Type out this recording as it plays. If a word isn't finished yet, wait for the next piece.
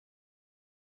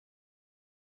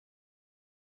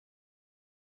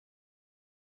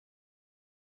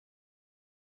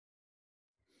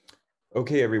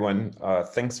Okay, everyone,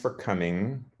 thanks for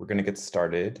coming. We're going to get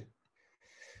started.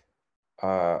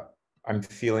 I'm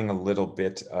feeling a little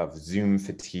bit of Zoom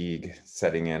fatigue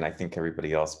setting in. I think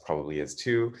everybody else probably is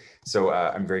too. So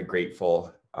I'm very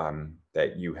grateful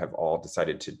that you have all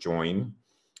decided to join.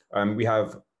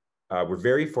 We're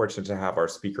very fortunate to have our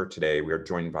speaker today. We are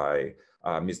joined by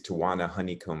Ms. Tawana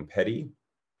Honeycomb Petty.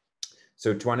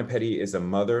 So Tawana Petty is a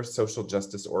mother, social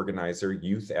justice organizer,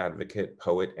 youth advocate,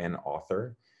 poet, and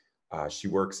author. She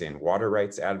works in water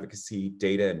rights advocacy,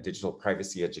 data and digital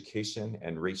privacy education,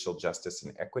 and racial justice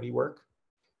and equity work.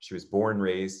 She was born,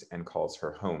 raised, and calls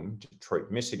her home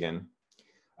Detroit, Michigan.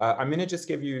 I'm going to just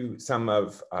give you some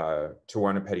of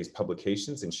Tawana Petty's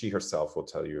publications, and she herself will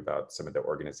tell you about some of the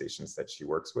organizations that she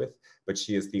works with. But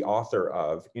she is the author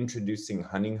of Introducing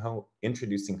Honeycomb,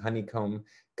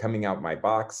 Coming Out My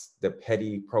Box, The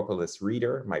Petty Propolis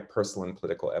Reader, My Personal and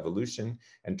Political Evolution,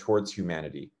 and Towards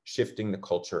Humanity, Shifting the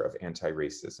Culture of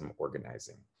Anti-Racism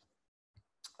Organizing.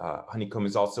 Honeycomb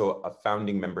is also a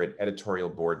founding member and editorial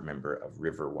board member of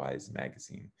Riverwise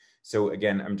magazine. So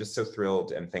again, I'm just so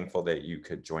thrilled and thankful that you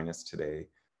could join us today.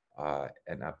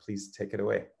 Please take it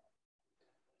away.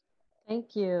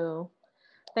 Thank you.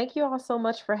 Thank you all so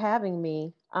much for having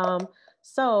me.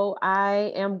 So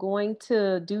I am going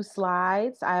to do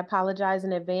slides. I apologize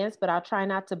in advance, but I'll try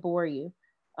not to bore you.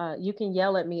 You can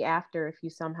yell at me after if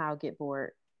you somehow get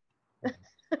bored.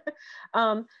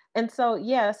 And so,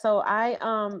 yeah, so I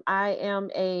am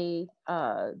a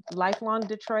lifelong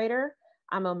Detroiter.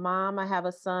 I'm a mom. I have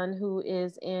a son who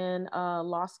is in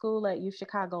law school at U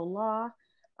Chicago Law.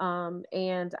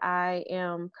 And I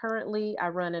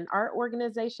run an art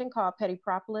organization called Petty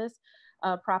Propolis.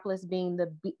 Propolis being it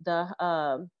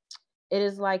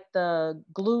is like the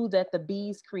glue that the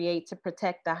bees create to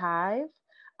protect the hive.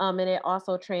 And it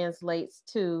also translates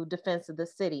to defense of the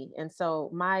city. And so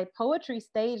my poetry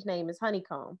stage name is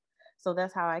Honeycomb. So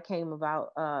that's how I came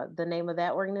about the name of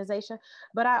that organization.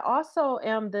 But I also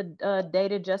am the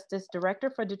data justice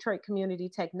director for Detroit Community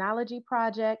Technology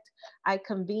Project. I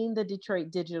convene the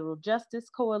Detroit Digital Justice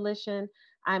Coalition.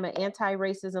 I'm an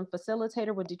anti-racism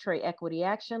facilitator with Detroit Equity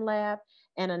Action Lab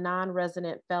and a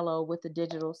non-resident fellow with the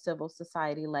Digital Civil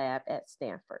Society Lab at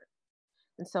Stanford.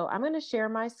 And so I'm going to share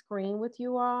my screen with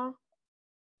you all.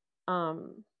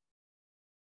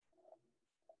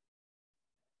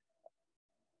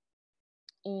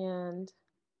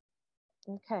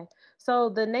 Okay, so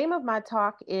the name of my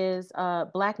talk is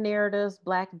Black Narratives,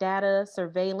 Black Data,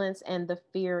 Surveillance, and the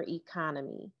Fear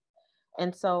Economy.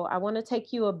 And so I want to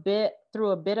take you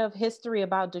through a bit of history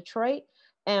about Detroit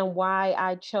and why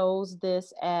I chose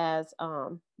this as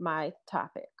my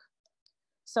topic.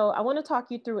 So I want to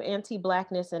talk you through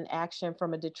anti-Blackness in action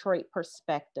from a Detroit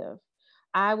perspective.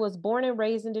 I was born and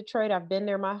raised in Detroit. I've been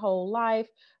there my whole life.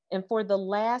 And for the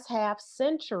last half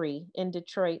century in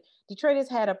Detroit, Detroit has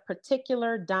had a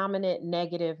particular dominant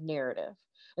negative narrative.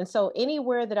 And so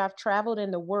anywhere that I've traveled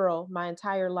in the world my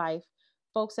entire life,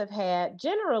 folks have had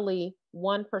generally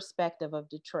one perspective of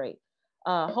Detroit: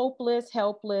 hopeless,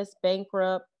 helpless,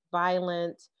 bankrupt,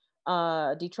 violent.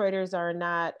 Detroiters are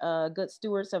not good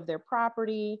stewards of their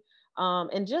property,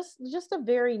 and just a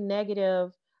very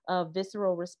negative,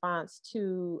 visceral response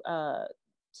to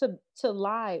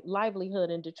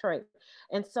livelihood in Detroit.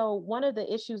 And so one of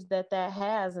the issues that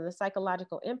has, and the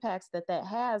psychological impacts that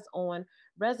has on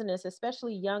residents,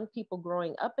 especially young people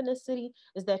growing up in the city,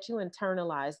 is that you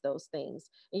internalize those things.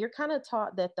 And you're kind of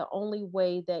taught that the only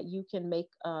way that you can make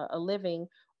a living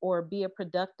or be a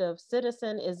productive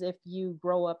citizen is if you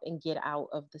grow up and get out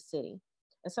of the city.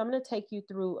 And so I'm going to take you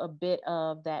through a bit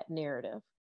of that narrative.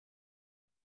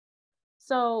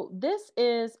 So this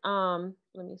is,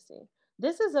 let me see.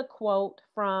 This is a quote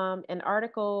from an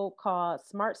article called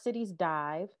Smart Cities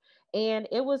Dive, and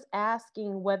it was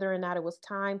asking whether or not it was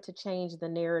time to change the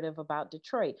narrative about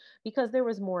Detroit because there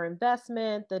was more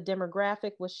investment, the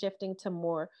demographic was shifting to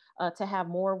more, to have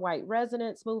more white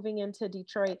residents moving into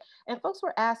Detroit, and folks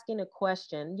were asking a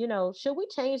question, should we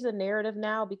change the narrative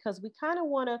now because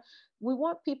we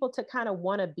want people to kind of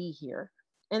want to be here.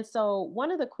 And so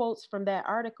one of the quotes from that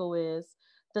article is,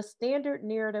 "The standard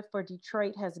narrative for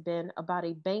Detroit has been about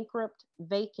a bankrupt,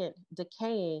 vacant,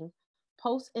 decaying,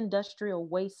 post-industrial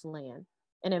wasteland,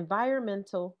 an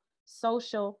environmental,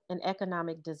 social, and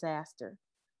economic disaster.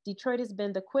 Detroit has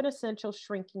been the quintessential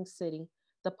shrinking city,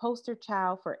 the poster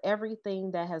child for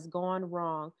everything that has gone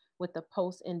wrong with the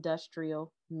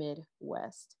post-industrial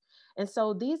Midwest." And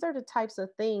so these are the types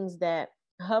of things that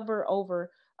hover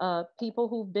over people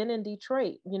who've been in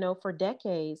Detroit, for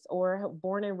decades, or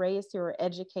born and raised here, or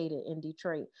educated in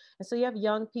Detroit. And so you have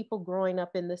young people growing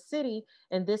up in the city,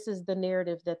 and this is the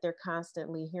narrative that they're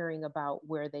constantly hearing about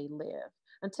where they live,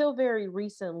 until very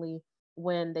recently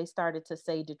when they started to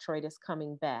say Detroit is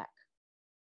coming back.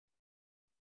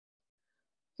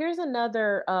 Here's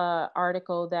another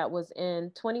article that was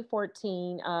in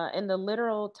 2014, and the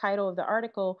literal title of the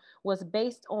article was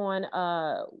based on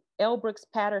L. Brooks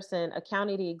Patterson, a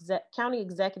county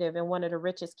executive in one of the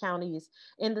richest counties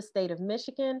in the state of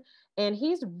Michigan. And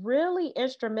he's really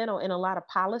instrumental in a lot of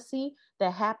policy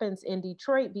that happens in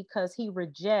Detroit, because he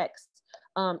rejects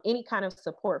any kind of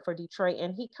support for Detroit.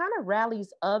 And he kind of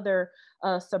rallies other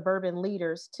suburban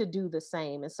leaders to do the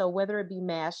same. And so whether it be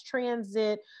mass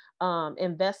transit,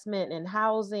 investment in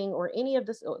housing, or any of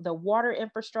this, the water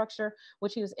infrastructure,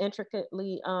 which he was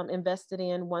intricately invested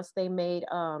in once they made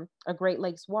a Great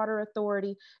Lakes Water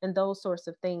Authority, and those sorts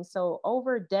of things. So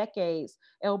over decades,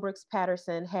 L. Brooks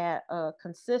Patterson had a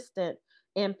consistent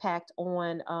impact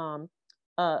on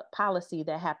policy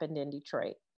that happened in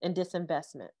Detroit and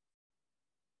disinvestment.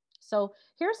 So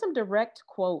here's some direct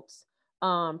quotes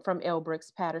from L.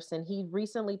 Brooks Patterson. He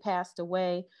recently passed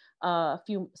away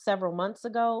several months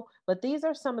ago, but these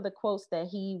are some of the quotes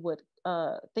that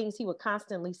things he would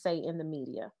constantly say in the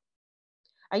media.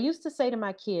 I used to say to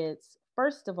my kids,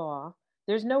 first of all,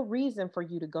 there's no reason for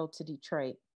you to go to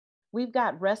Detroit. We've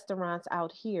got restaurants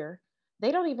out here.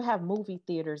 They don't even have movie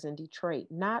theaters in Detroit,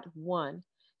 not one.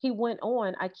 He went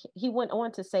on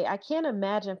to say, I can't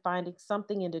imagine finding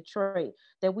something in Detroit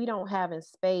that we don't have in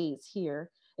spades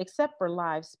here, except for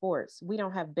live sports. We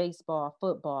don't have baseball,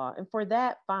 football, and for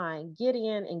that, fine, get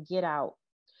in and get out.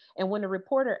 And when the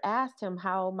reporter asked him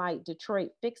how might Detroit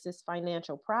fix its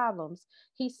financial problems,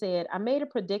 he said, I made a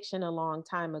prediction a long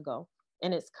time ago,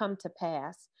 and it's come to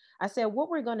pass. I said,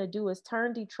 what we're going to do is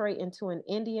turn Detroit into an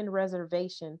Indian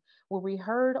reservation where we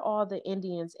herd all the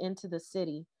Indians into the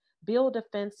city, build a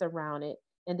fence around it,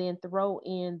 and then throw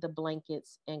in the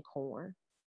blankets and corn.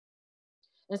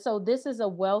 And so this is a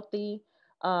wealthy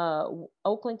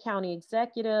Oakland County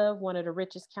executive, one of the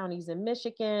richest counties in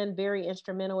Michigan, very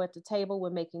instrumental at the table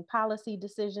with making policy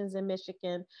decisions in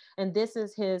Michigan. And this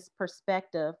is his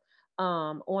perspective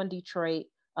on Detroit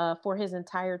for his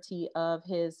entirety of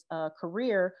his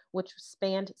career, which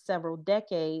spanned several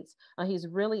decades. He's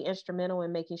really instrumental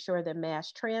in making sure that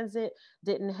mass transit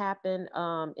didn't happen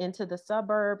into the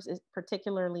suburbs,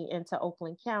 particularly into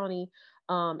Oakland County.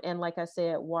 And like I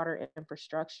said, water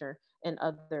infrastructure and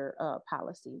other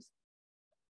policies.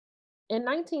 In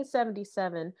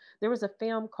 1977, there was a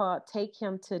film called Take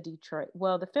Him to Detroit.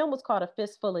 Well, the film was called A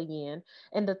Fistful of Yen,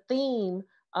 and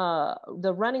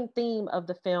the running theme of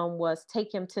the film was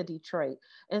Take Him to Detroit.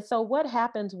 And so what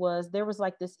happened was there was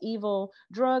like this evil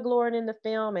drug lord in the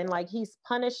film, and like he's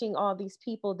punishing all these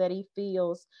people that he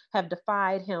feels have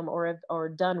defied him or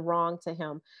done wrong to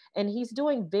him. And he's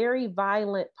doing very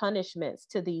violent punishments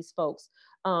to these folks.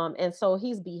 And so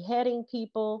he's beheading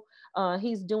people.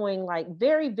 He's doing like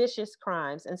very vicious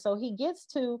crimes. And so he gets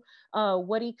to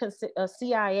what he considered a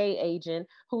CIA agent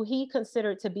who he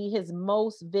considered to be his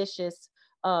most vicious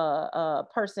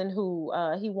person who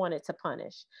he wanted to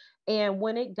punish. And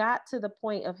when it got to the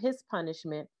point of his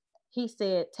punishment, he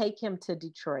said, take him to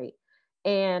Detroit.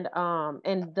 And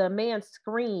the man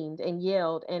screamed and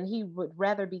yelled, and he would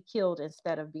rather be killed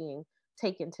instead of being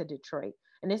taken to Detroit.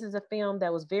 And this is a film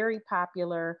that was very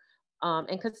popular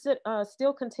and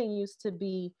still continues to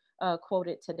be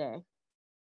quoted today.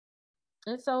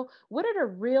 And so, what are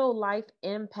the real life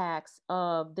impacts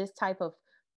of this type of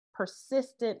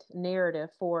persistent narrative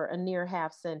for a near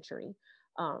half century?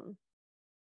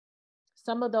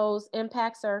 Some of those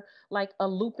impacts are like a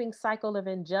looping cycle of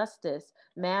injustice,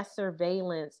 mass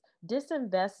surveillance,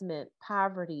 disinvestment,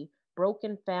 poverty,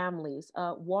 broken families,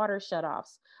 water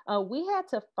shutoffs. We had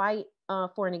to fight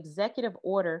for an executive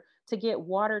order to get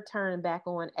water turned back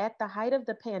on at the height of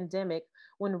the pandemic,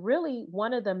 when really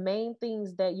one of the main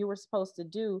things that you were supposed to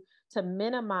do to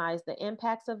minimize the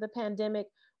impacts of the pandemic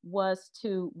was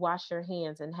to wash your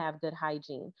hands and have good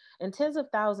hygiene. And tens of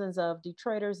thousands of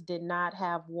Detroiters did not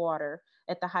have water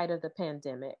at the height of the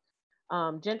pandemic.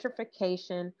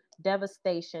 Gentrification,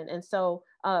 devastation. And so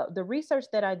the research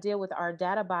that I did with our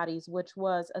data bodies, which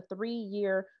was a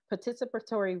 3-year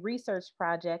participatory research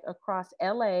project across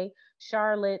LA,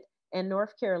 Charlotte, and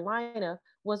North Carolina,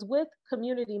 was with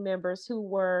community members who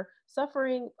were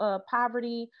suffering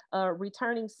poverty,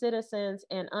 returning citizens,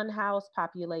 and unhoused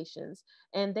populations.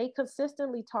 And they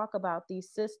consistently talk about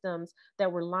these systems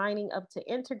that were lining up to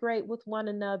integrate with one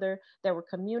another, that were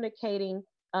communicating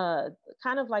uh,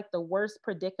 kind of like the worst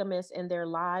predicaments in their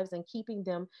lives and keeping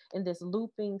them in this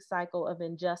looping cycle of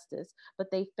injustice.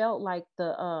 But they felt like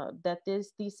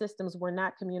these systems were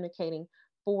not communicating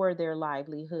for their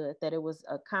livelihood, that it was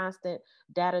a constant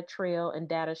data trail and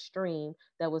data stream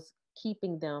that was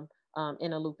keeping them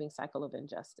in a looping cycle of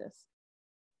injustice.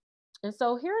 And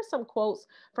so here are some quotes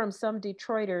from some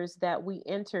Detroiters that we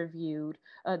interviewed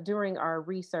during our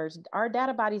research. Our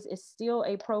Data Bodies is still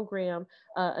a program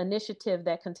initiative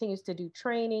that continues to do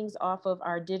trainings off of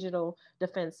our digital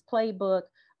defense playbook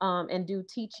and do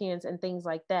teach-ins and things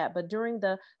like that. But during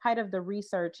the height of the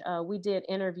research, we did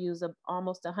interviews of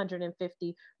almost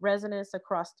 150 residents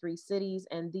across 3 cities,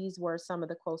 and these were some of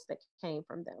the quotes that came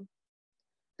from them.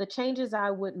 The changes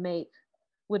I would make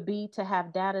would be to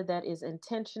have data that is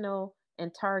intentional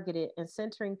and targeted and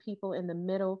centering people in the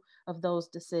middle of those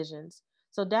decisions.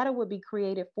 So data would be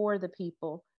created for the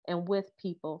people and with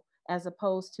people as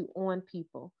opposed to on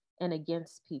people and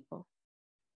against people.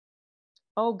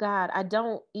 Oh God, I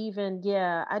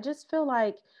just feel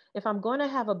like if I'm going to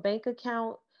have a bank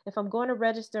account, if I'm going to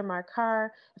register my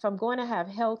car, if I'm going to have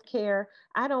health care,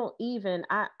 I'm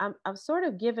sort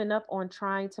of giving up on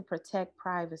trying to protect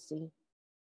privacy.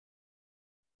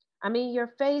 I mean, your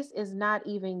face is not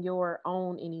even your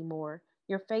own anymore.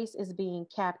 Your face is being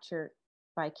captured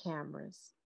by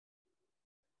cameras.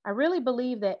 I really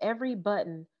believe that every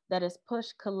button that is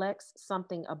pushed collects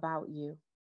something about you.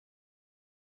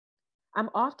 I'm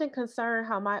often concerned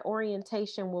how my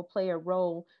orientation will play a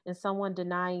role in someone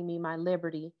denying me my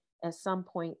liberty at some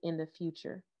point in the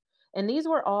future. And these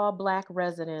were all Black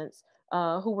residents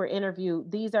who were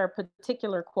interviewed. These are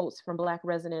particular quotes from Black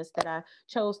residents that I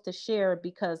chose to share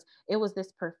because it was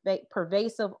this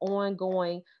pervasive,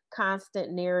 ongoing,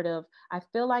 constant narrative. I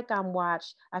feel like I'm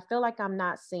watched. I feel like I'm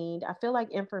not seen. I feel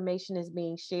like information is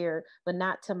being shared, but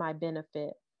not to my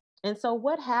benefit. And so,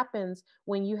 what happens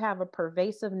when you have a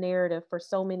pervasive narrative for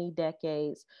so many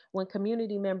decades, when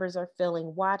community members are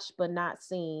feeling watched but not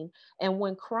seen, and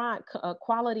when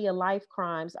quality of life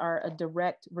crimes are a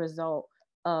direct result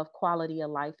of quality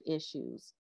of life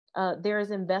issues? There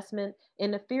is investment in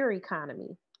the fear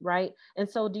economy, right? And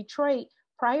so, Detroit,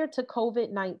 prior to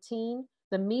COVID-19,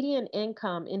 the median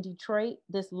income in Detroit,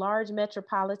 this large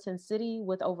metropolitan city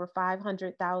with over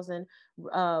 500,000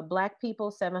 Black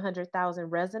people, 700,000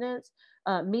 residents,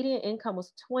 median income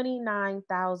was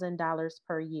 $29,000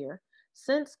 per year.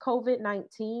 Since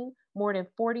COVID-19, more than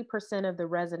 40% of the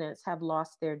residents have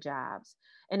lost their jobs.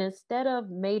 And instead of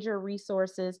major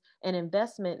resources and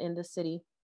investment in the city,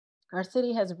 our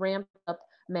city has ramped up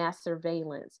mass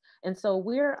surveillance. And so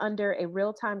we're under a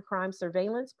real-time crime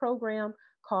surveillance program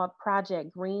called Project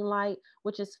Greenlight,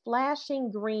 which is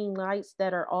flashing green lights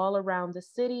that are all around the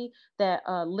city that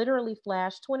literally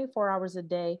flash 24 hours a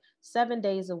day, 7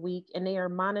 days a week, and they are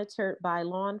monitored by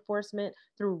law enforcement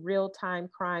through real-time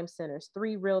crime centers,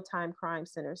 3 real-time crime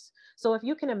centers. So if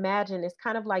you can imagine, it's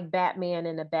kind of like Batman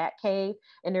in a bat cave,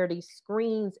 and there are these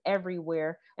screens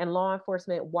everywhere, and law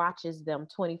enforcement watches them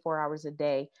 24 hours a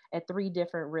day at 3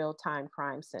 different real-time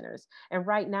crime centers. And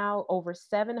right now, over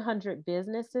 700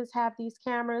 businesses have these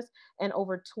cameras and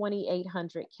over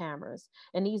 2,800 cameras.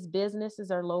 And these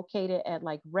businesses are located at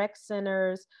like rec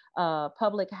centers,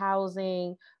 public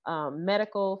housing,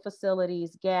 medical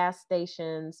facilities, gas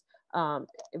stations, and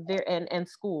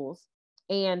schools.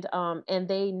 And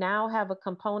they now have a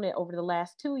component over the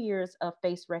last 2 years of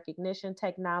face recognition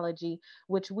technology,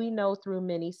 which we know through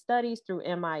many studies through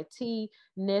MIT,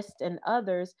 NIST, and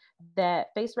others, that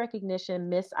face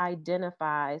recognition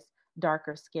misidentifies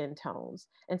darker skin tones.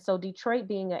 And so Detroit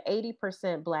being an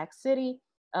 80% Black city,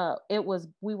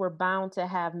 we were bound to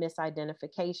have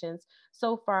misidentifications.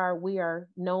 So far, we are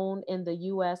known in the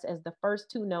US as the first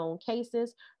 2 known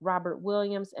cases, Robert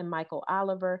Williams and Michael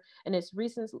Oliver. And it's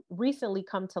recently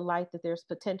come to light that there's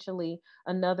potentially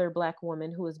another Black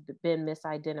woman who has been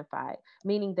misidentified,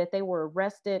 meaning that they were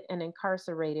arrested and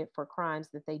incarcerated for crimes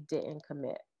that they didn't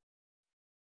commit.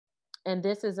 And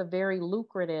this is a very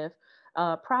lucrative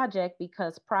project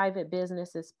because private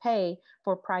businesses pay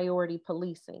for priority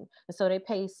policing. And so they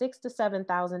pay $6,000 to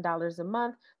 $7,000 a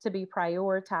month to be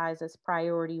prioritized as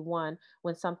priority 1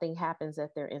 when something happens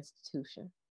at their institution.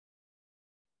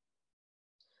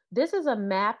 This is a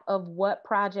map of what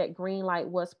Project Greenlight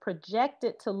was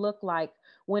projected to look like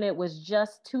when it was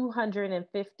just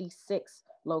 256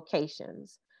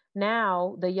 locations.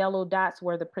 Now, the yellow dots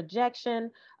were the projection.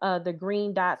 The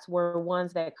green dots were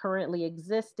ones that currently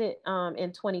existed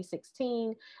in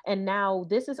 2016. And now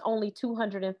this is only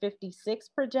 256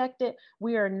 projected.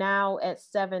 We are now at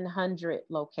 700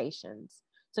 locations.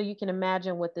 So you can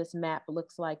imagine what this map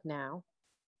looks like now.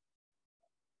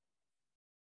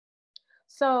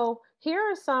 So here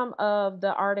are some of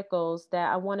the articles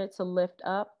that I wanted to lift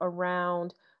up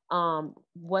around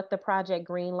what the Project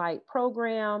Greenlight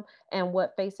program and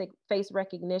what face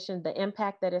recognition, the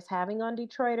impact that it's having on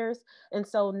Detroiters. And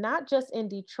so, not just in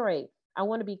Detroit, I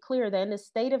want to be clear that in the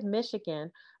state of Michigan,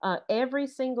 every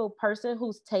single person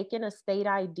who's taken a state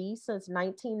ID since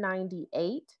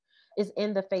 1998 is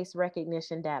in the face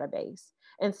recognition database.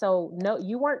 And so, no,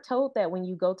 you weren't told that when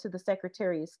you go to the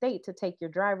Secretary of State to take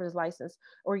your driver's license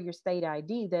or your state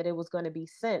ID that it was going to be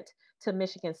sent to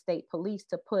Michigan State Police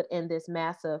to put in this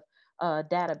massive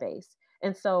database.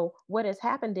 And so, what has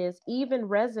happened is even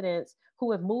residents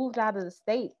who have moved out of the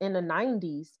state in the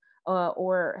 90s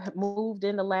or moved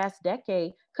in the last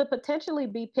decade could potentially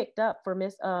be picked up for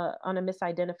on a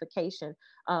misidentification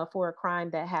for a crime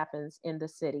that happens in the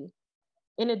city.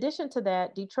 In addition to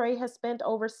that, Detroit has spent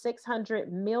over $600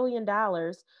 million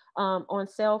on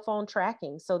cell phone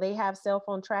tracking. So they have cell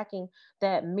phone tracking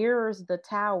that mirrors the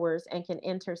towers and can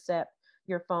intercept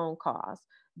your phone calls.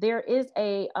 There is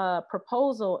a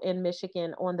proposal in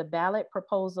Michigan on the ballot,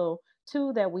 proposal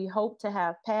 2, that we hope to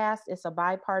have passed. It's a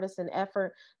bipartisan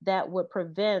effort that would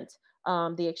prevent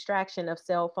the extraction of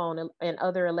cell phone and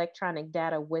other electronic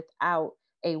data without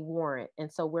a warrant.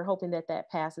 And so we're hoping that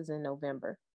that passes in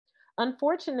November.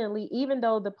 Unfortunately, even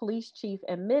though the police chief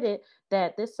admitted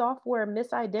that this software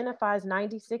misidentifies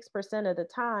 96% of the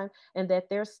time and that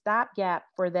their stopgap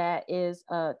for that is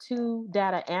 2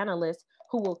 data analysts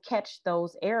who will catch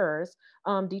those errors,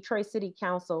 Detroit City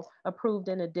Council approved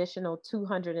an additional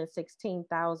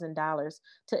 $216,000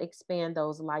 to expand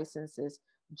those licenses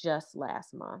just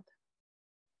last month.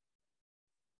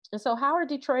 And so, how are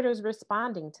Detroiters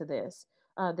responding to this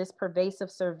pervasive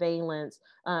surveillance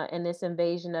and this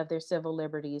invasion of their civil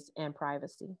liberties and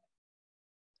privacy?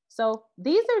 So,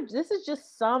 this is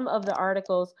just some of the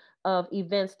articles of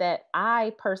events that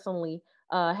I personally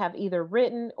have either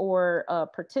written or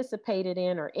participated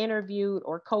in or interviewed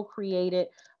or co-created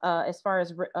as far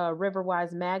as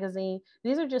Riverwise magazine.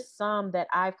 These are just some that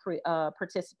I've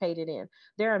participated in.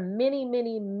 There are many,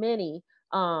 many, many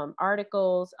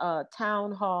articles,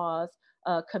 town halls,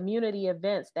 community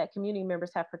events that community members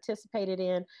have participated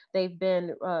in. They've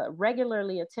been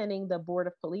regularly attending the Board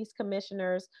of Police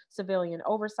Commissioners, civilian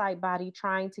oversight body,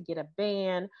 trying to get a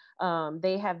ban.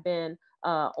 They have been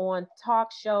on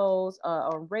talk shows,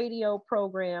 on radio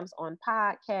programs, on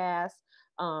podcasts,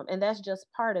 and that's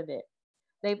just part of it.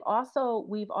 We've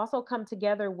also come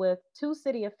together with 2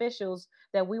 city officials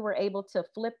that we were able to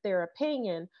flip their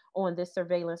opinion on this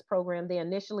surveillance program. They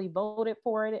initially voted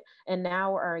for it and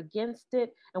now are against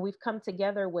it. And we've come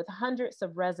together with hundreds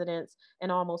of residents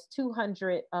and almost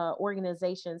 200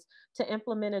 organizations to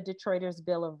implement a Detroiters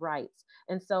Bill of Rights.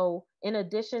 And so, in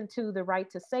addition to the right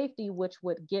to safety, which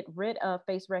would get rid of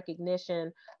face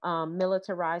recognition,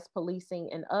 militarized policing,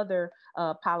 and other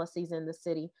policies in the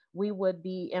city, we would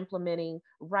be implementing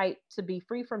right to be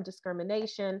free from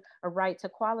discrimination, a right to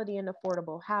quality and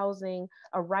affordable housing,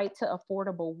 a right to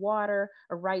affordable water,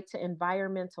 a right to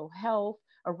environmental health,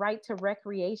 a right to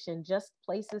recreation, just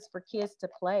places for kids to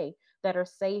play that are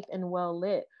safe and well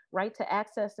lit, right to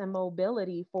access and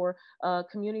mobility for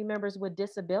community members with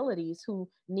disabilities who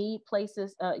need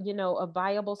places, a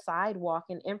viable sidewalk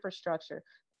and infrastructure.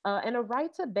 And a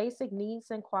right to basic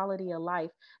needs and quality of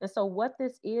life. And so, what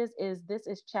this is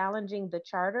challenging the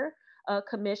charter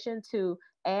commission to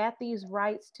add these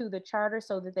rights to the charter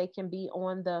so that they can be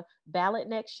on the ballot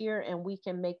next year and we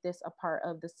can make this a part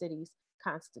of the city's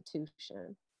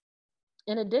constitution.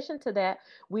 In addition to that,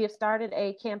 we have started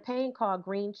a campaign called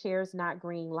Green Chairs, Not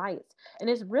Green Lights. And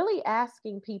it's really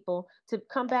asking people to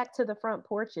come back to the front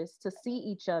porches, to see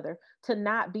each other, to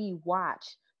not be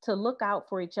watched, to look out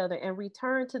for each other and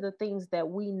return to the things that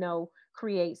we know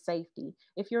create safety.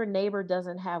 If your neighbor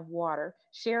doesn't have water,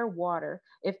 share water.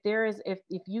 If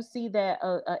you see that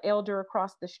a elder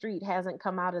across the street hasn't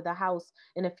come out of the house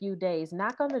in a few days,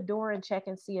 knock on the door and check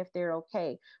and see if they're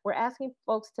okay. We're asking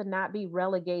folks to not be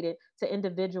relegated to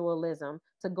individualism,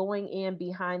 to going in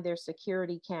behind their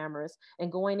security cameras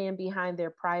and going in behind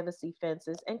their privacy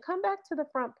fences, and come back to the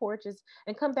front porches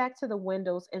and come back to the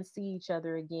windows and see each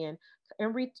other again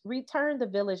and return the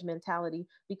village mentality,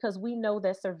 because we know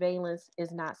that surveillance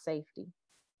is not safety.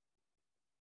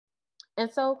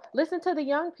 And so listen to the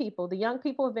young people. The young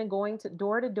people have been going to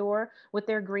door with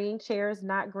their Green Chairs,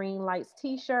 Not Green Lights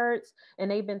t-shirts, and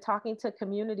they've been talking to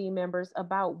community members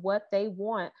about what they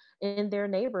want in their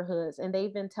neighborhoods. And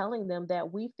they've been telling them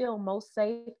that we feel most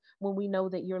safe when we know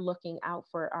that you're looking out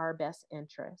for our best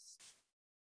interests.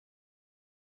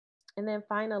 And then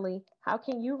finally, how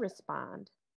can you respond?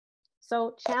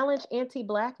 So challenge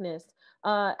anti-Blackness.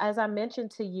 As I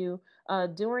mentioned to you,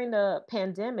 during the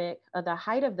pandemic, the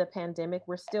height of the pandemic,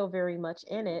 we're still very much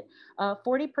in it.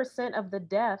 40% of the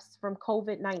deaths from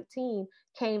COVID-19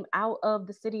 came out of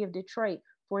the city of Detroit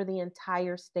for the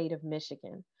entire state of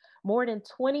Michigan. More than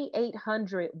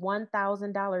 2,800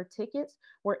 $1,000 tickets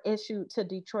were issued to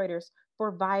Detroiters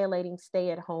for violating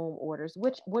stay-at-home orders,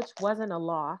 which wasn't a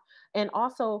law. And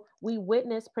also, we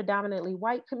witnessed predominantly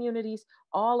white communities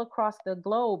all across the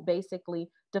globe basically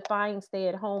defying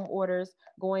stay-at-home orders,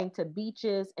 going to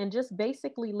beaches, and just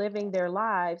basically living their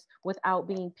lives without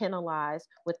being penalized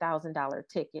with $1,000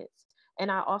 tickets. And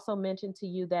I also mentioned to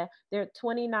you that their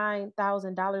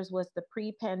 $29,000 was the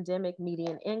pre-pandemic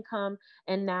median income,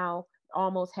 and now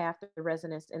almost half the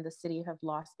residents in the city have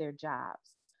lost their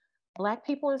jobs. Black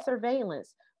people in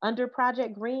surveillance. Under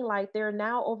Project Greenlight, there are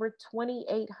now over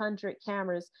 2,800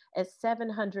 cameras at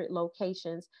 700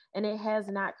 locations, and it has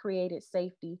not created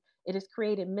safety. It has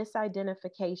created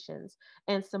misidentifications.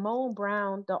 And Simone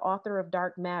Brown, the author of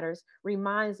Dark Matters,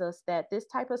 reminds us that this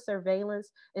type of surveillance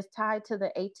is tied to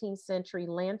the 18th century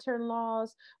lantern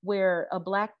laws, where a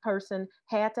Black person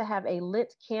had to have a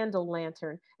lit candle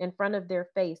lantern in front of their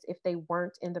face if they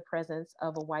weren't in the presence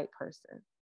of a white person.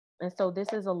 And so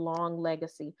this is a long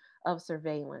legacy of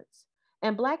surveillance.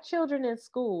 And Black children in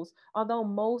schools, although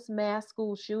most mass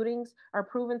school shootings are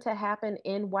proven to happen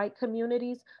in white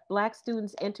communities, Black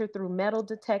students enter through metal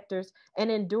detectors and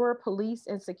endure police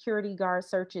and security guard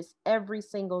searches every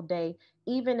single day,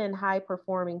 even in high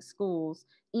performing schools,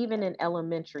 even in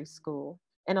elementary school.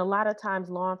 And a lot of times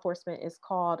law enforcement is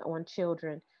called on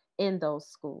children in those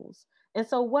schools. And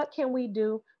so, what can we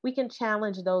do? We can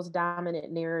challenge those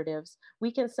dominant narratives. We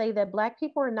can say that Black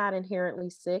people are not inherently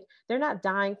sick. They're not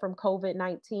dying from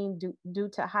COVID-19 due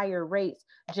to higher rates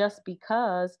just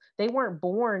because they weren't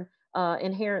born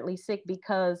inherently sick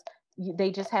because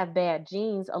they just have bad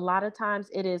genes. A lot of times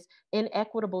it is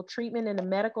inequitable treatment in the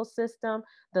medical system.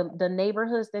 The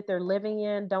neighborhoods that they're living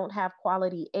in don't have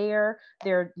quality air.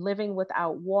 They're living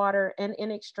without water and in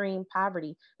extreme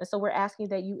poverty. And so we're asking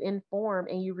that you inform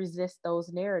and you resist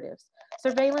those narratives.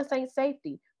 Surveillance ain't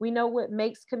safety. We know what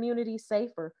makes communities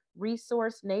safer.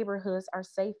 Resource neighborhoods are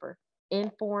safer.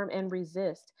 Inform and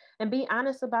resist. And be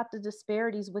honest about the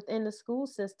disparities within the school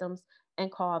systems and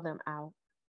call them out.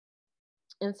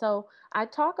 And so I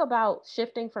talk about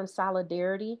shifting from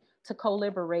solidarity to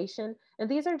co-liberation. And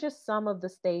these are just some of the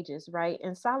stages, right?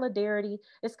 And solidarity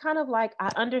is kind of like, I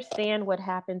understand what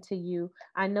happened to you.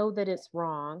 I know that it's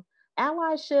wrong.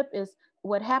 Allyship is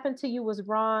what happened to you was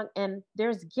wrong, and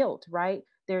there's guilt, right?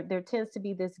 There tends to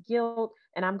be this guilt,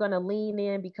 and I'm going to lean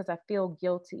in because I feel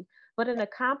guilty. But an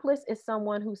accomplice is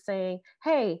someone who's saying,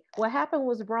 hey, what happened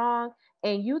was wrong,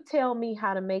 and you tell me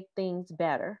how to make things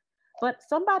better. But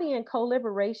somebody in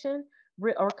co-liberation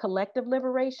or collective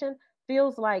liberation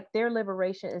feels like their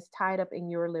liberation is tied up in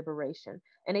your liberation,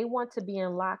 and they want to be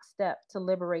in lockstep to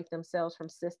liberate themselves from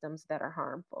systems that are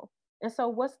harmful. And so,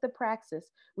 what's the praxis?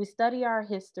 We study our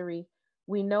history,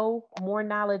 we know more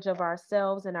knowledge of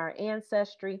ourselves and our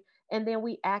ancestry, and then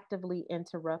we actively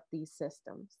interrupt these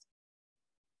systems.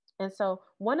 And so,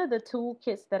 one of the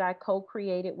toolkits that I co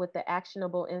created with the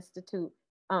Actionable Institute,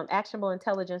 Actionable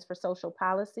Intelligence for Social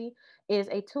Policy, is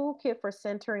a toolkit for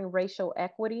centering racial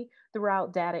equity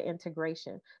throughout data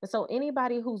integration. And so,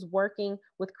 anybody who's working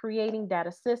with creating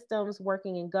data systems,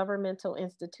 working in governmental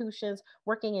institutions,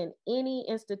 working in any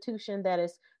institution that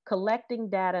is collecting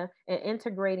data and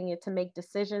integrating it to make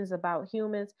decisions about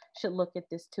humans should look at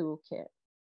this toolkit.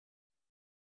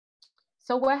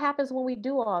 So, what happens when we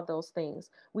do all those things?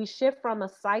 We shift from a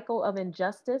cycle of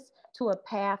injustice to a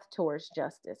path towards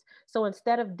justice. So,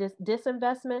 instead of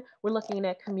disinvestment, we're looking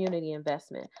at community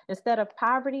investment. Instead of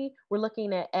poverty, we're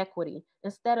looking at equity.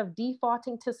 Instead of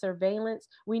defaulting to surveillance,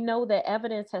 we know that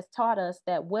evidence has taught us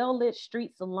that well lit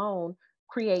streets alone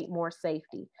create more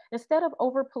safety. Instead of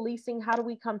over policing, how do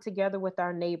we come together with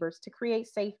our neighbors to create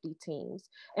safety teams?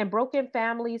 And broken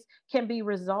families can be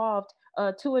resolved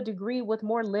to a degree with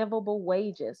more livable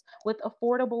wages, with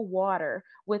affordable water,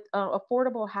 with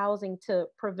affordable housing to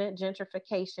prevent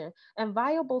gentrification, and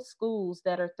viable schools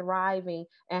that are thriving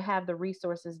and have the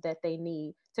resources that they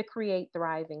need to create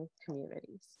thriving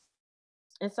communities.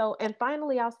 And so, and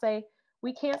finally, I'll say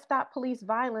we can't stop police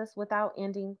violence without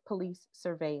ending police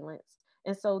surveillance.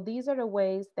 And so these are the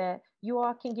ways that you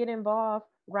all can get involved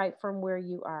right from where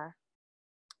you are.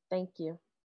 Thank you.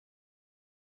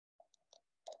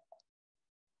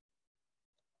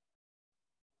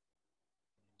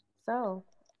 So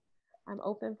I'm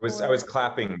open for. I was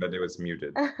clapping, but it was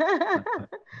muted. I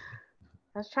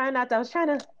was trying not to, I was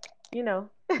trying to, you know.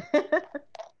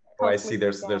 Oh, I Hopefully see.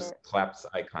 you got There's it. claps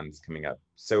icons coming up.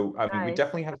 So we Nice.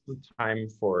 definitely have some time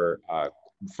for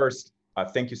first.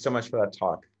 Thank you so much for that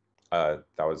talk.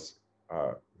 That was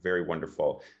very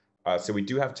wonderful. So we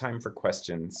do have time for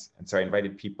questions, and so I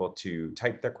invited people to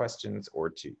type their questions or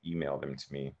to email them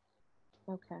to me.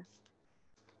 Okay.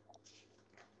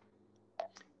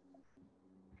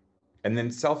 And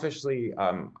then selfishly,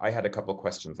 I had a couple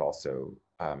questions also.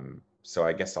 So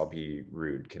I guess I'll be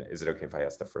rude. Is it okay if I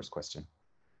ask the first question?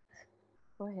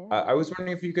 Go ahead. I was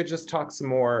wondering if you could just talk some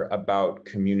more about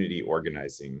community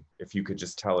organizing. If you could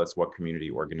just tell us what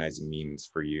community organizing means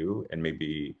for you, and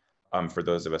maybe for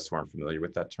those of us who aren't familiar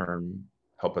with that term,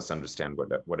 help us understand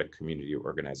what a community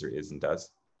organizer is and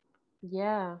does.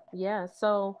 Yeah, yeah.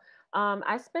 So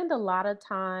I spend a lot of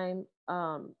time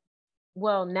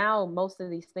well, now most of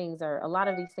these things are, a lot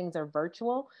of these things are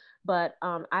virtual, but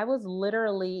I was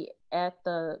literally at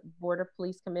the Border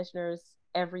Police Commissioners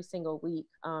every single week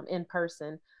in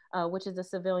person, which is a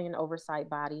civilian oversight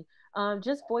body,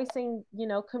 just voicing,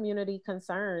 community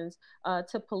concerns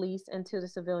to police and to the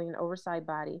civilian oversight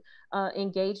body,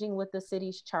 engaging with the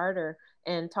city's charter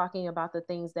and talking about the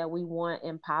things that we want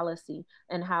in policy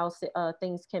and how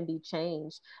things can be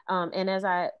changed. And as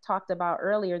I talked about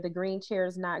earlier, the Green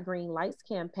Chairs Not Green Lights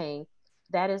campaign,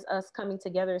 that is us coming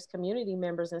together as community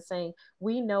members and saying,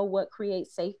 we know what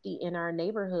creates safety in our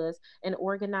neighborhoods and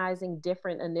organizing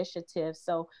different initiatives.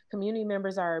 So community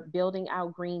members are building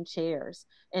out green chairs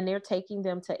and they're taking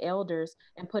them to elders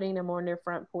and putting them on their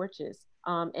front porches.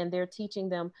 And they're teaching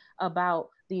them about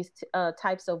these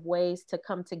types of ways to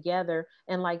come together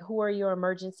and like, who are your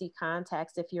emergency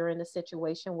contacts if you're in a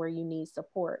situation where you need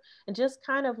support, and just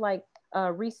kind of like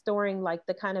restoring like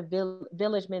the kind of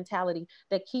village mentality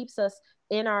that keeps us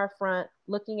in our front,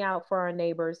 looking out for our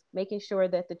neighbors, making sure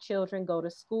that the children go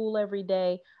to school every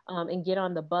day and get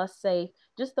on the bus safe.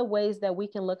 Just the ways that we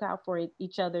can look out for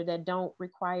each other that don't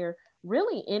require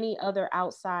really any other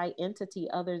outside entity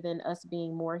other than us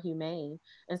being more humane.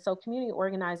 And so community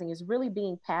organizing is really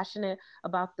being passionate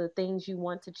about the things you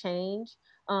want to change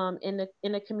in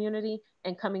a community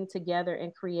and coming together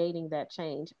and creating that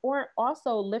change, or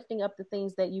also lifting up the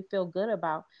things that you feel good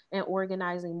about and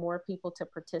organizing more people to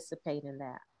participate in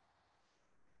that.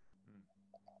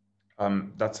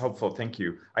 That's helpful. Thank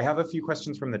you. I have a few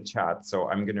questions from the chat. So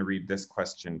I'm going to read this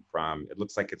question from, it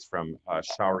looks like it's from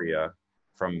Sharia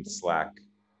from Slack.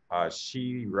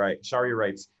 Sharia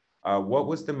writes, what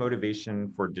was the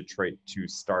motivation for Detroit to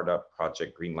start up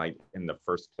Project Greenlight in the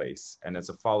first place? And as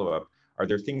a follow-up, are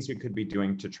there things we could be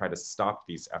doing to try to stop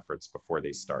these efforts before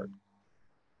they start?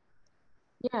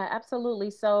 Yeah, absolutely.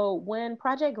 So when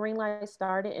Project Greenlight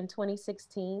started in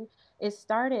 2016, it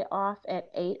started off at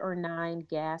 8 or 9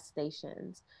 gas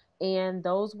stations. And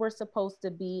those were supposed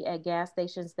to be at gas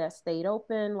stations that stayed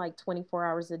open like 24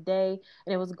 hours a day.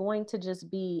 And it was going to just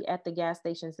be at the gas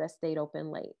stations that stayed open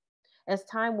late. As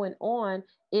time went on,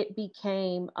 it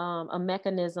became a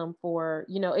mechanism for,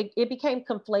 it became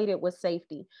conflated with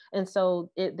safety. And so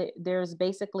there's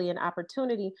basically an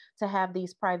opportunity to have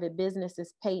these private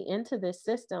businesses pay into this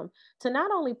system to not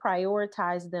only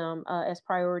prioritize them as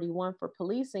priority one for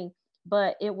policing,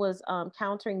 but it was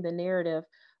countering the narrative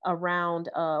around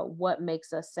what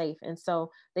makes us safe. And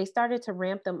so they started to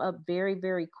ramp them up very,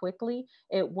 very quickly.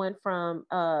 It went from,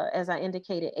 as I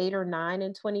indicated, 8 or 9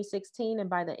 in 2016. And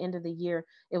by the end of the year,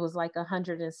 it was like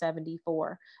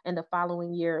 174. And the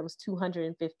following year, it was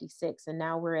 256. And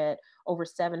now we're at over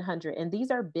 700. And these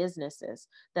are businesses.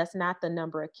 That's not the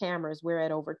number of cameras. We're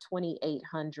at over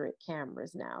 2,800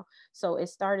 cameras now. So it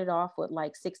started off with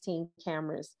like 16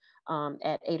 cameras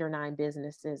at 8 or 9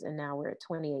 businesses. And now we're at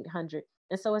 2,800.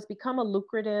 And so it's become a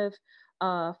lucrative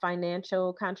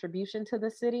financial contribution to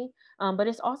the city. But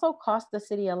it's also cost the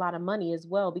city a lot of money as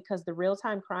well, because the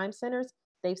real-time crime centers,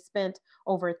 they've spent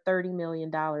over $30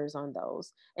 million on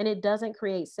those. And it doesn't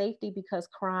create safety because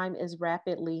crime is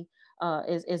rapidly,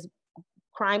 is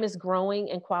crime is growing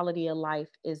and quality of life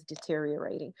is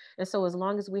deteriorating. And so as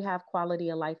long as we have quality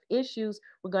of life issues,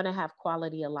 we're going to have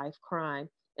quality of life crime.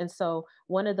 And so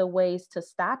one of the ways to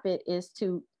stop it is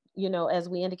to, as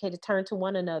we indicated, turn to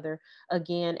one another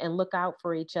again and look out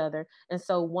for each other. And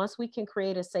so once we can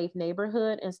create a safe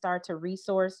neighborhood and start to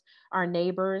resource our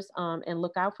neighbors and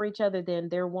look out for each other, then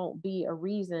there won't be a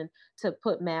reason to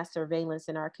put mass surveillance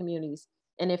in our communities.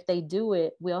 And if they do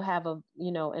it, we'll have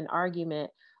an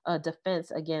argument, a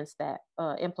defense against that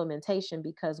implementation,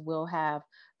 because we'll have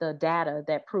the data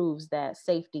that proves that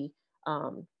safety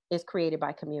is created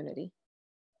by community.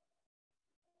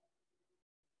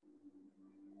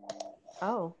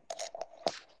 Oh,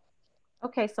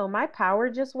 okay. So my power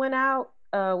just went out.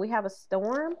 We have a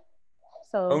storm.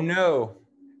 Oh So no.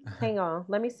 Hang on.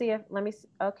 Let me see if,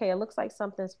 okay, it looks like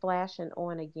something's flashing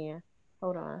on again.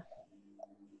 Hold on.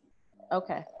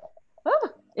 Okay. Oh,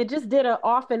 it just did a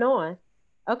off and on.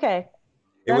 Okay,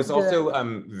 It that's was good.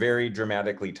 also very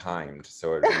dramatically timed,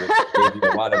 so it really gave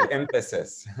you a lot of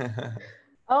emphasis.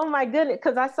 Oh my goodness,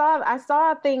 because I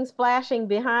saw things flashing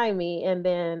behind me, and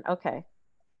then okay.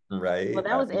 Well, Right?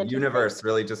 that was The interesting. universe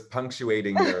really just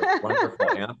punctuating your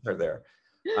wonderful answer there.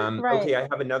 Right. Okay, I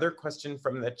have another question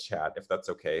from the chat, if that's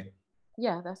okay.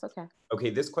 Yeah, that's okay. Okay,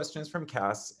 this question is from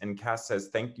Cass, and Cass says,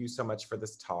 thank you so much for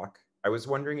this talk. I was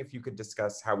wondering if you could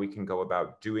discuss how we can go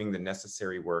about doing the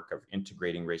necessary work of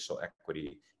integrating racial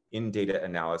equity in data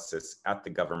analysis at the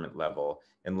government level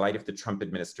in light of the Trump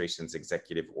administration's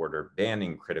executive order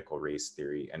banning critical race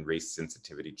theory and race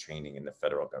sensitivity training in the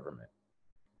federal government.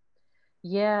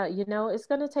 Yeah, it's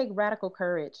going to take radical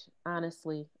courage,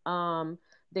 honestly.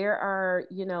 There are,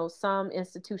 some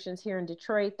institutions here in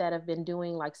Detroit that have been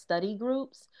doing like study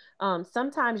groups.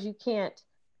 Sometimes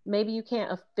maybe you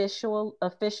can't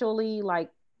officially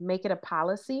like make it a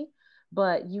policy,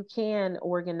 but you can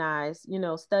organize,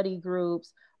 study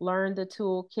groups, learn the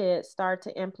toolkit, start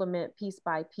to implement piece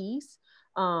by piece.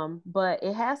 But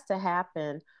it has to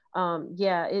happen.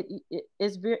 Yeah,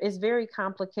 it's very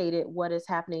complicated what is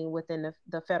happening within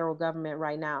the federal government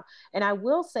right now. And I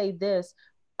will say this,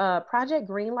 Project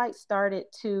Greenlight started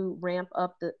to ramp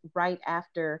up right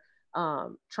after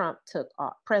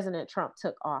President Trump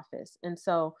took office. And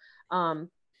so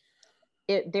um,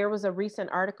 there was a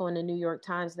recent article in the New York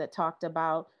Times that talked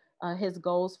about his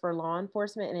goals for law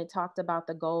enforcement, and it talked about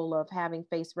the goal of having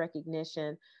face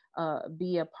recognition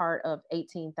be a part of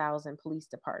 18,000 police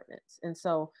departments. And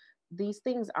so these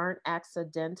things aren't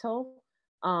accidental.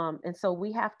 And so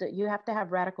you have to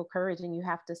have radical courage, and you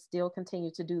have to still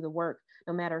continue to do the work,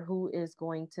 no matter who is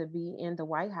going to be in the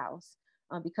White House,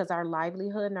 because our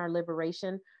livelihood and our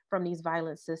liberation from these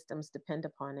violent systems depend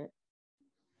upon it.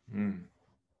 Mm.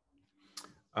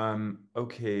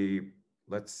 Okay,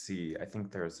 let's see. I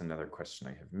think there's another question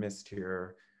I have missed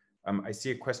here. I see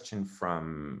a question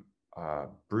from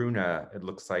Bruna, it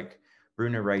looks like.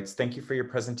 Bruna writes, thank you for your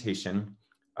presentation.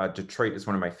 Detroit is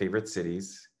one of my favorite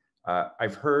cities.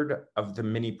 I've heard of the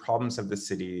many problems of the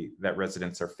city that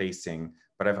residents are facing,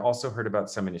 but I've also heard about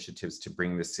some initiatives to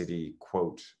bring the city,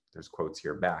 quote, there's quotes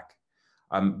here, back.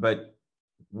 But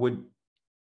maybe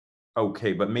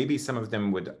some of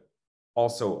them would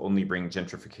also only bring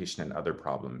gentrification and other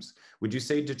problems. Would you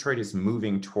say Detroit is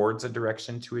moving towards a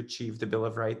direction to achieve the Bill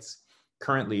of Rights?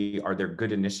 Currently, are there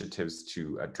good initiatives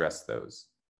to address those?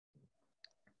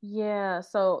 Yeah,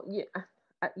 so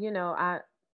I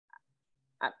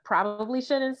probably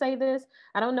shouldn't say this.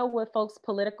 I don't know what folks'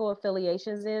 political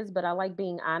affiliations is, but I like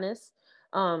being honest.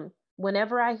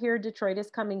 Whenever I hear Detroit is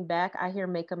coming back, I hear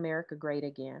Make America Great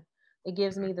Again. It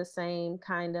gives me the same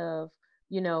kind of,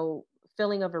 you know,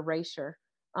 feeling of erasure.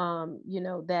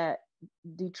 That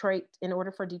Detroit, in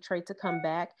order for Detroit to come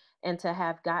back and to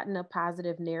have gotten a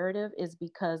positive narrative, is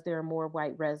because there are more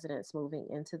white residents moving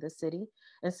into the city.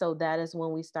 And so that is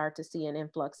when we start to see an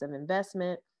influx of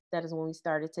investment. That is when we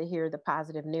started to hear the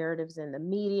positive narratives in the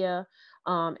media.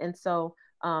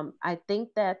 I think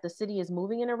that the city is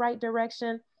moving in the right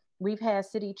direction. We've had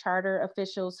city charter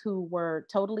officials who were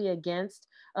totally against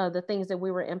the things that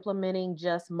we were implementing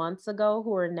just months ago,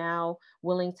 who are now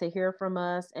willing to hear from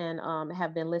us and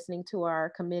have been listening to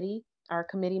our committee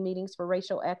meetings for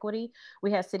racial equity.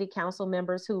 We had city council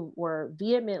members who were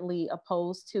vehemently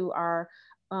opposed to our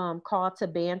call to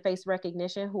ban face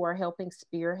recognition, who are helping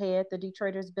spearhead the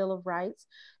Detroiters Bill of Rights.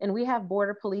 And we have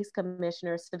Border Police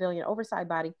Commissioners, civilian oversight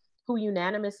body, who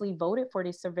unanimously voted for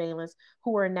the surveillance,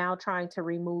 who are now trying to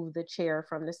remove the chair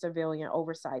from the civilian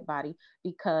oversight body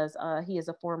because he is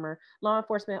a former law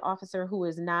enforcement officer who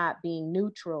is not being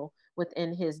neutral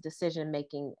within his decision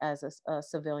making as a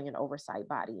civilian oversight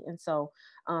body. And so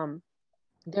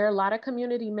there are a lot of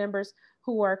community members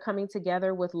who are coming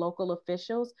together with local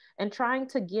officials and trying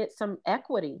to get some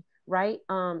equity, right?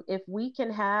 If we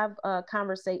can have a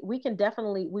conversation,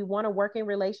 we want a working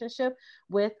relationship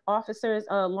with officers,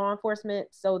 law enforcement,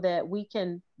 so that we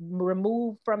can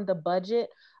remove from the budget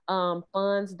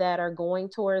funds that are going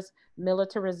towards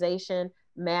militarization,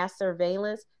 mass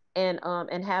surveillance, and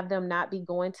have them not be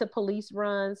going to police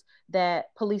runs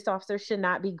that police officers should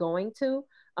not be going to.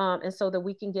 And so that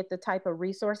we can get the type of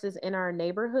resources in our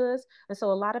neighborhoods. And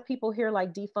so a lot of people hear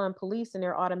like defund police and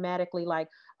they're automatically like,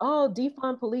 oh,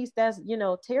 defund police, that's,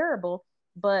 terrible.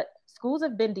 But schools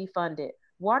have been defunded.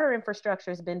 Water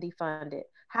infrastructure has been defunded.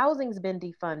 Housing's been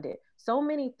defunded. So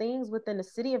many things within the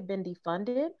city have been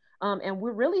defunded. And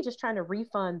we're really just trying to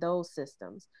refund those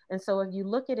systems. And so if you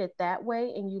look at it that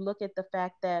way, and you look at the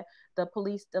fact that the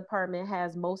police department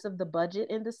has most of the budget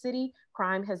in the city,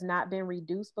 crime has not been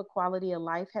reduced, but quality of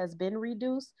life has been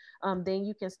reduced, then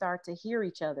you can start to hear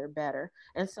each other better.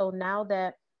 And so now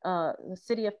that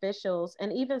city officials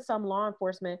and even some law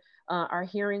enforcement are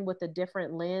hearing with a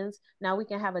different lens, now we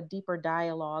can have a deeper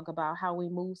dialogue about how we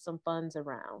move some funds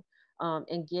around,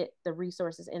 and get the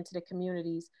resources into the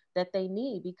communities that they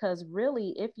need. Because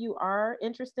really, if you are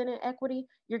interested in equity,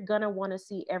 you're going to want to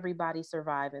see everybody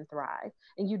survive and thrive,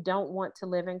 and you don't want to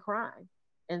live in crime.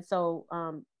 And so,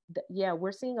 yeah,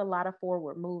 we're seeing a lot of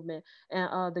forward movement.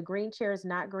 And the Green Chairs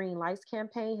Not Green Lights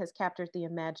campaign has captured the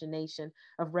imagination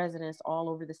of residents all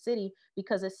over the city,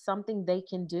 because it's something they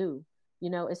can do.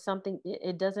 It's something,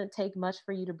 it doesn't take much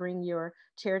for you to bring your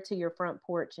chair to your front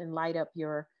porch and light up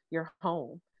your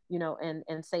home,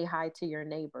 and say hi to your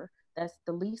neighbor. That's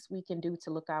the least we can do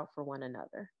to look out for one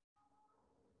another.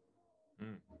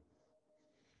 Mm.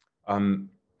 Um,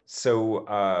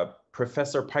 so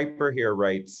Professor Piper here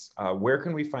writes, where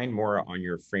can we find more on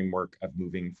your framework of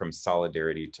moving from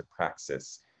solidarity to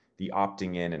praxis, the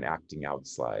opting in and acting out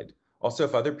slide? Also,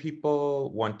 if other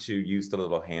people want to use the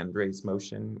little hand raise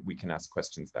motion, we can ask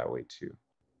questions that way too.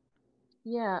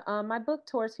 Yeah, my book,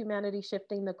 Towards Humanity,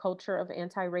 Shifting the Culture of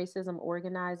Anti-Racism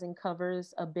Organizing,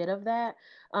 covers a bit of that.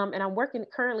 And I'm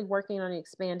currently working on an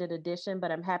expanded edition,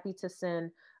 but I'm happy to send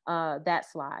that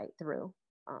slide through,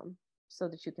 so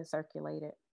that you can circulate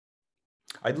it.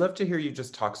 I'd love to hear you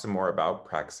just talk some more about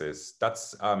praxis.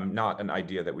 That's not an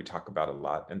idea that we talk about a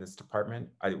lot in this department.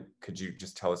 Could you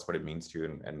just tell us what it means to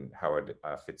you, and how it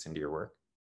fits into your work?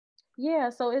 Yeah,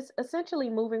 so it's essentially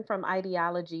moving from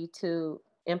ideology to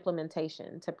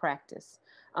implementation to practice.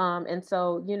 And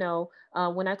so,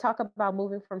 when I talk about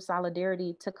moving from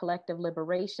solidarity to collective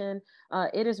liberation,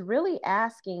 it is really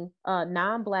asking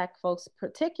non-Black folks,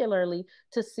 particularly,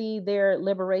 to see their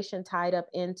liberation tied up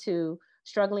into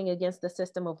struggling against the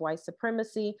system of white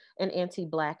supremacy and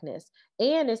anti-Blackness.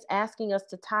 And it's asking us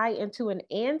to tie into an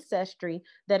ancestry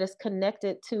that is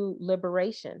connected to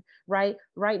liberation. Right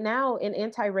now, in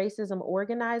anti-racism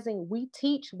organizing, we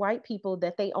teach white people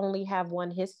that they only have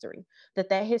one history,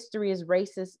 that history is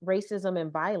racism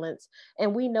and violence.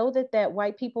 And we know that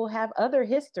white people have other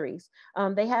histories.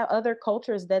 They have other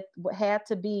cultures that had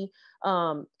to be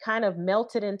kind of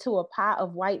melted into a pot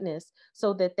of whiteness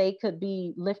so that they could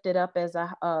be lifted up as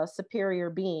a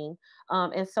superior being.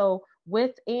 And so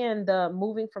within the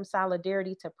moving from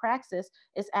solidarity to praxis,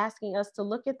 is asking us to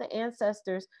look at the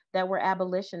ancestors that were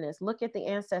abolitionists, look at the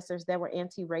ancestors that were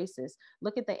anti-racist,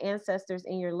 look at the ancestors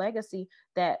in your legacy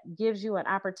that gives you an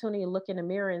opportunity to look in the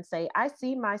mirror and say, I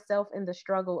see myself in the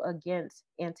struggle against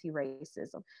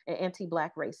anti-racism and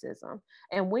anti-Black racism.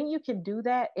 And when you can do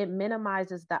that, it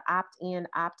minimizes the opt-in,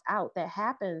 opt-out that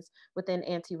happens within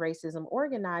anti-racism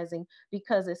organizing,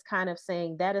 because it's kind of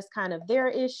saying that is kind of their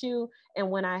issue, and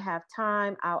when I have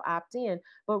time, I'll opt in.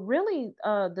 But really,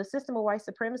 the system of white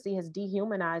supremacy has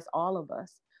dehumanized all of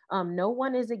us. No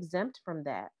one is exempt from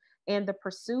that. And the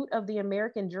pursuit of the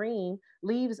American dream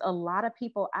leaves a lot of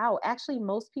people out. Actually,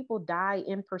 most people die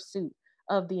in pursuit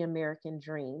of the American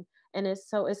dream. And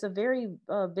it's a very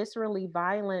viscerally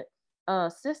violent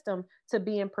system to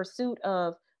be in pursuit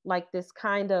of, like this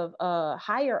kind of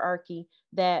hierarchy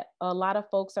that a lot of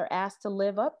folks are asked to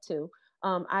live up to.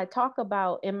 I talk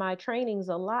about in my trainings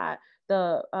a lot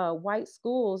the white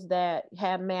schools that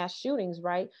have mass shootings,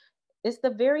 right? It's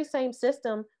the very same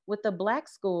system with the Black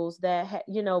schools that,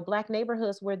 Black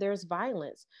neighborhoods where there's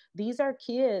violence. These are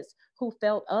kids who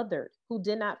felt othered, who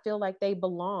did not feel like they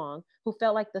belong, who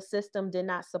felt like the system did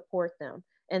not support them,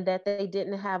 and that they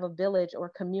didn't have a village or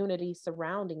community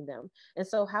surrounding them. And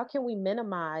so how can we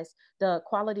minimize the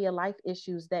quality of life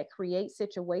issues that create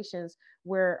situations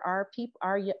where our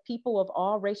people of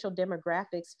all racial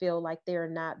demographics feel like they're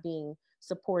not being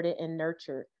supported and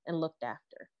nurtured and looked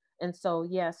after? And so,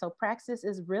 yeah, so praxis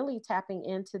is really tapping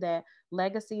into that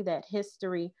legacy, that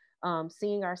history,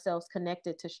 seeing ourselves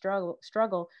connected to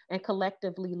struggle, and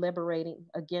collectively liberating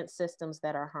against systems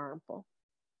that are harmful.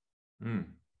 Mm.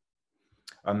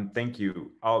 Thank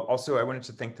you. I wanted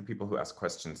to thank the people who asked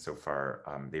questions so far.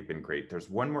 They've been great. There's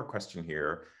one more question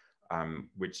here,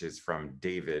 which is from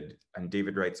David. And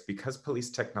David writes, because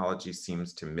police technology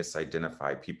seems to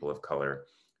misidentify people of color,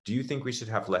 do you think we should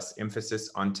have less emphasis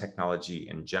on technology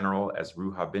in general, as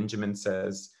Ruha Benjamin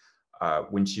says,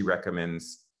 when she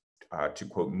recommends to,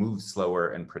 quote, move slower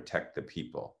and protect the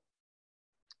people?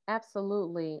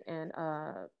 Absolutely. And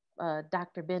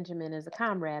Dr. Benjamin is a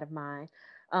comrade of mine.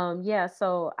 Yeah,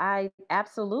 so I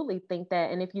absolutely think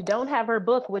that. And if you don't have her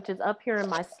book, which is up here in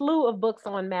my slew of books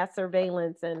on mass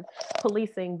surveillance and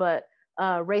policing, but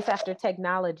Race After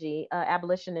Technology,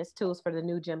 Abolitionist Tools for the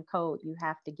New Jim Code, you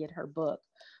have to get her book.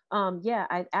 Yeah,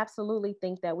 I absolutely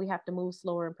think that we have to move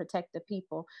slower and protect the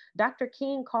people. Dr.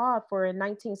 King called for in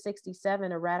 1967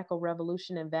 a radical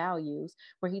revolution in values,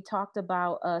 where he talked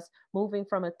about us moving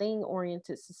from a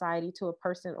thing-oriented society to a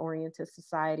person-oriented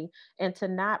society, and to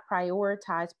not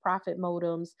prioritize profit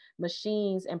motives,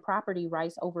 machines, and property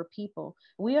rights over people.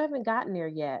 We haven't gotten there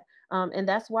yet. And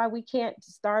that's why we can't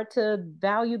start to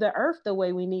value the earth the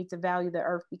way we need to value the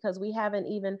earth, because we haven't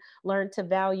even learned to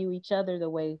value each other the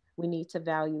way we need to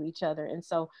value each other. And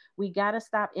so we got to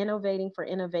stop innovating for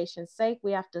innovation's sake.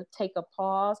 We have to take a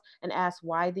pause and ask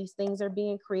why these things are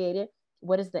being created.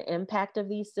 What is the impact of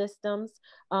these systems?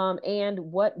 And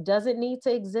what doesn't need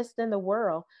to exist in the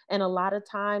world? And a lot of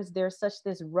times there's such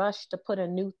this rush to put a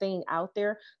new thing out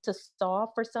there to solve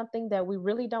for something that we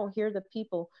really don't hear the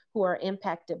people who are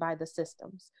impacted by the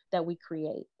systems that we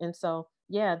create. And so,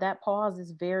 yeah, that pause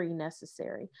is very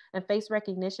necessary. And face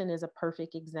recognition is a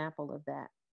perfect example of that.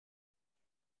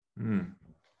 Mm.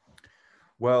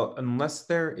 Well, unless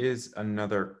there is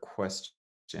another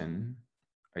question,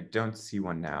 I don't see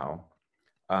one now.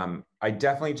 I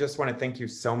definitely just want to thank you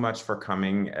so much for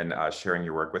coming and sharing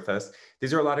your work with us.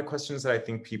 These are a lot of questions that I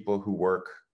think people who work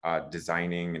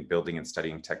designing and building and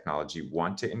studying technology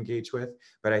want to engage with,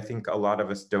 but I think a lot of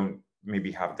us don't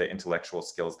maybe have the intellectual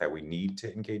skills that we need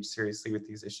to engage seriously with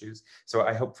these issues. So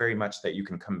I hope very much that you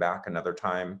can come back another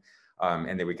time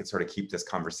and that we can sort of keep this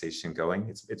conversation going.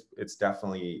 It's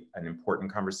definitely an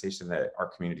important conversation that our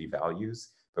community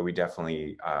values, but we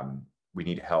definitely, we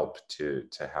need help to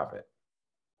have it.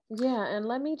 Yeah, and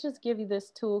let me just give you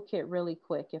this toolkit really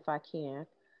quick if I can.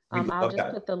 We'd I'll love just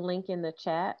that. put the link in the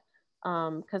chat,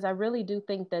 because I really do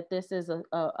think that this is a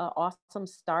awesome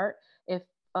start. If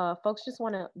folks just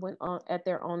want to went on at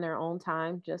their own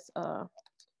time, just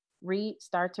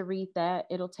start to read that.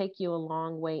 It'll take you a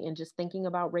long way in just thinking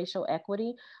about racial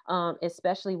equity,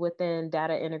 especially within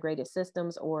data integrated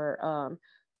systems, or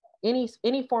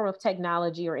any form of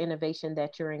technology or innovation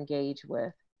that you're engaged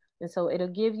with. And so it'll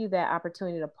give you that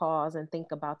opportunity to pause and think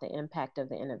about the impact of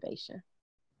the innovation.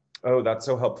 Oh, that's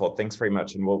so helpful. Thanks very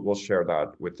much. And we'll share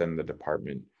that within the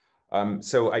department.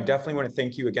 So I definitely want to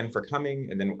thank you again for coming.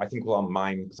 And then I think we'll all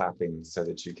mind clapping so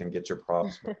that you can get your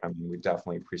props for coming. We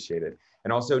definitely appreciate it.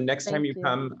 And also next time you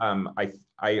come,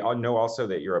 I know also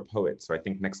that you're a poet. So I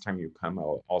think next time you come,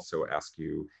 I'll also ask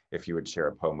you if you would share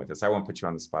a poem with us. I won't put you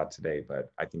on the spot today,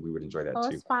 but I think we would enjoy that Oh,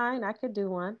 too. it's fine. I could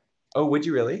do one. Oh, would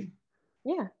you really?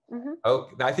 Yeah. Mm-hmm. Oh,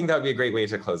 I think that would be a great way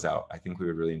to close out. I think we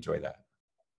would really enjoy that.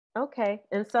 Okay.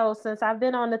 And so since I've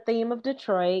been on the theme of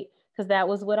Detroit, because that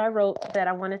was what I wrote that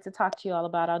I wanted to talk to you all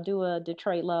about, I'll do a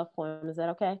Detroit love poem. Is that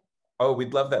okay? Oh,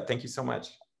 we'd love that. Thank you so much.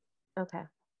 Okay.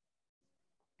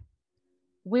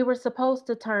 We were supposed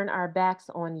to turn our backs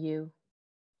on you,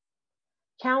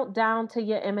 count down to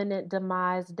your imminent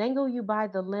demise, dangle you by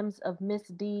the limbs of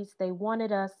misdeeds. They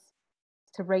wanted us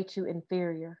to rate you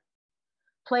inferior.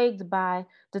 Plagued by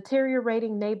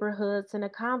deteriorating neighborhoods and a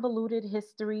convoluted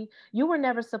history, you were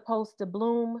never supposed to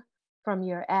bloom from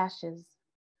your ashes.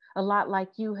 A lot like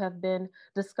you have been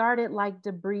discarded like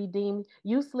debris, deemed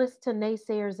useless to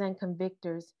naysayers and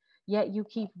convictors, yet you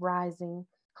keep rising,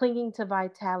 clinging to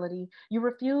vitality. You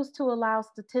refuse to allow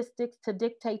statistics to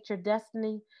dictate your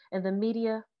destiny, and the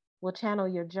media will channel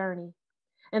your journey.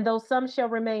 And though some shall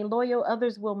remain loyal,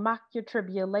 others will mock your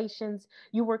tribulations.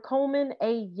 You were Coleman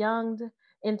A. Younged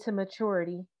into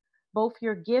maturity, both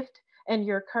your gift and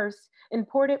your curse.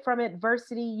 Imported from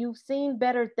adversity, you've seen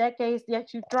better decades,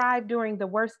 yet you thrive during the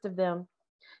worst of them.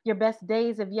 Your best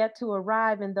days have yet to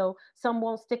arrive, and though some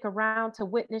won't stick around to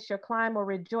witness your climb or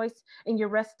rejoice in your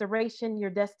restoration,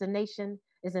 your destination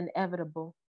is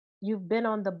inevitable. You've been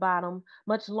on the bottom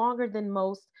much longer than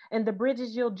most, and the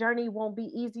bridges you'll journey won't be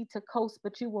easy to coast,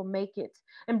 but you will make it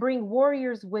and bring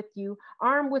warriors with you,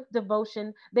 armed with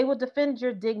devotion. They will defend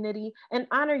your dignity and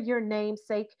honor your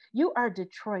namesake. You are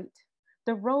Detroit,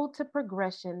 the road to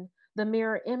progression, the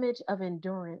mirror image of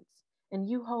endurance, and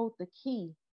you hold the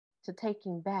key to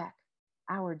taking back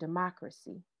our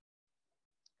democracy.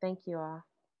 Thank you all.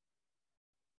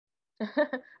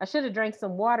 I should have drank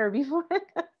some water before.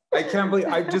 I can't believe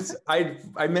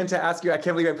I meant to ask you. I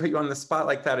can't believe I put you on the spot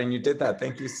like that, and you did that.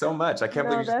 Thank you so much. I can't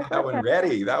believe you just had that one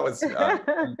ready. That was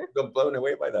I'm blown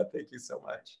away by that. Thank you so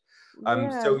much.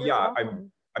 So yeah,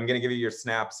 I'm going to give you your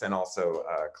snaps and also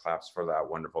claps for that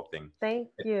wonderful thing. Thank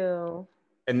you.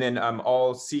 And then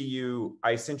I'll see you.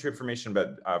 I sent you information,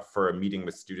 but for a meeting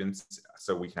with students,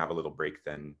 so we can have a little break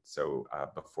then. So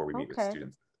before we meet with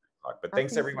students. But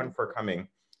thanks everyone for coming.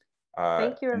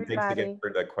 Thank you, everybody. And thanks again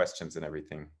for the questions and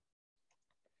everything.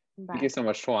 Bye. Thank you so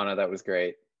much, Tawana. That was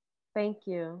great. Thank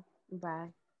you. Bye.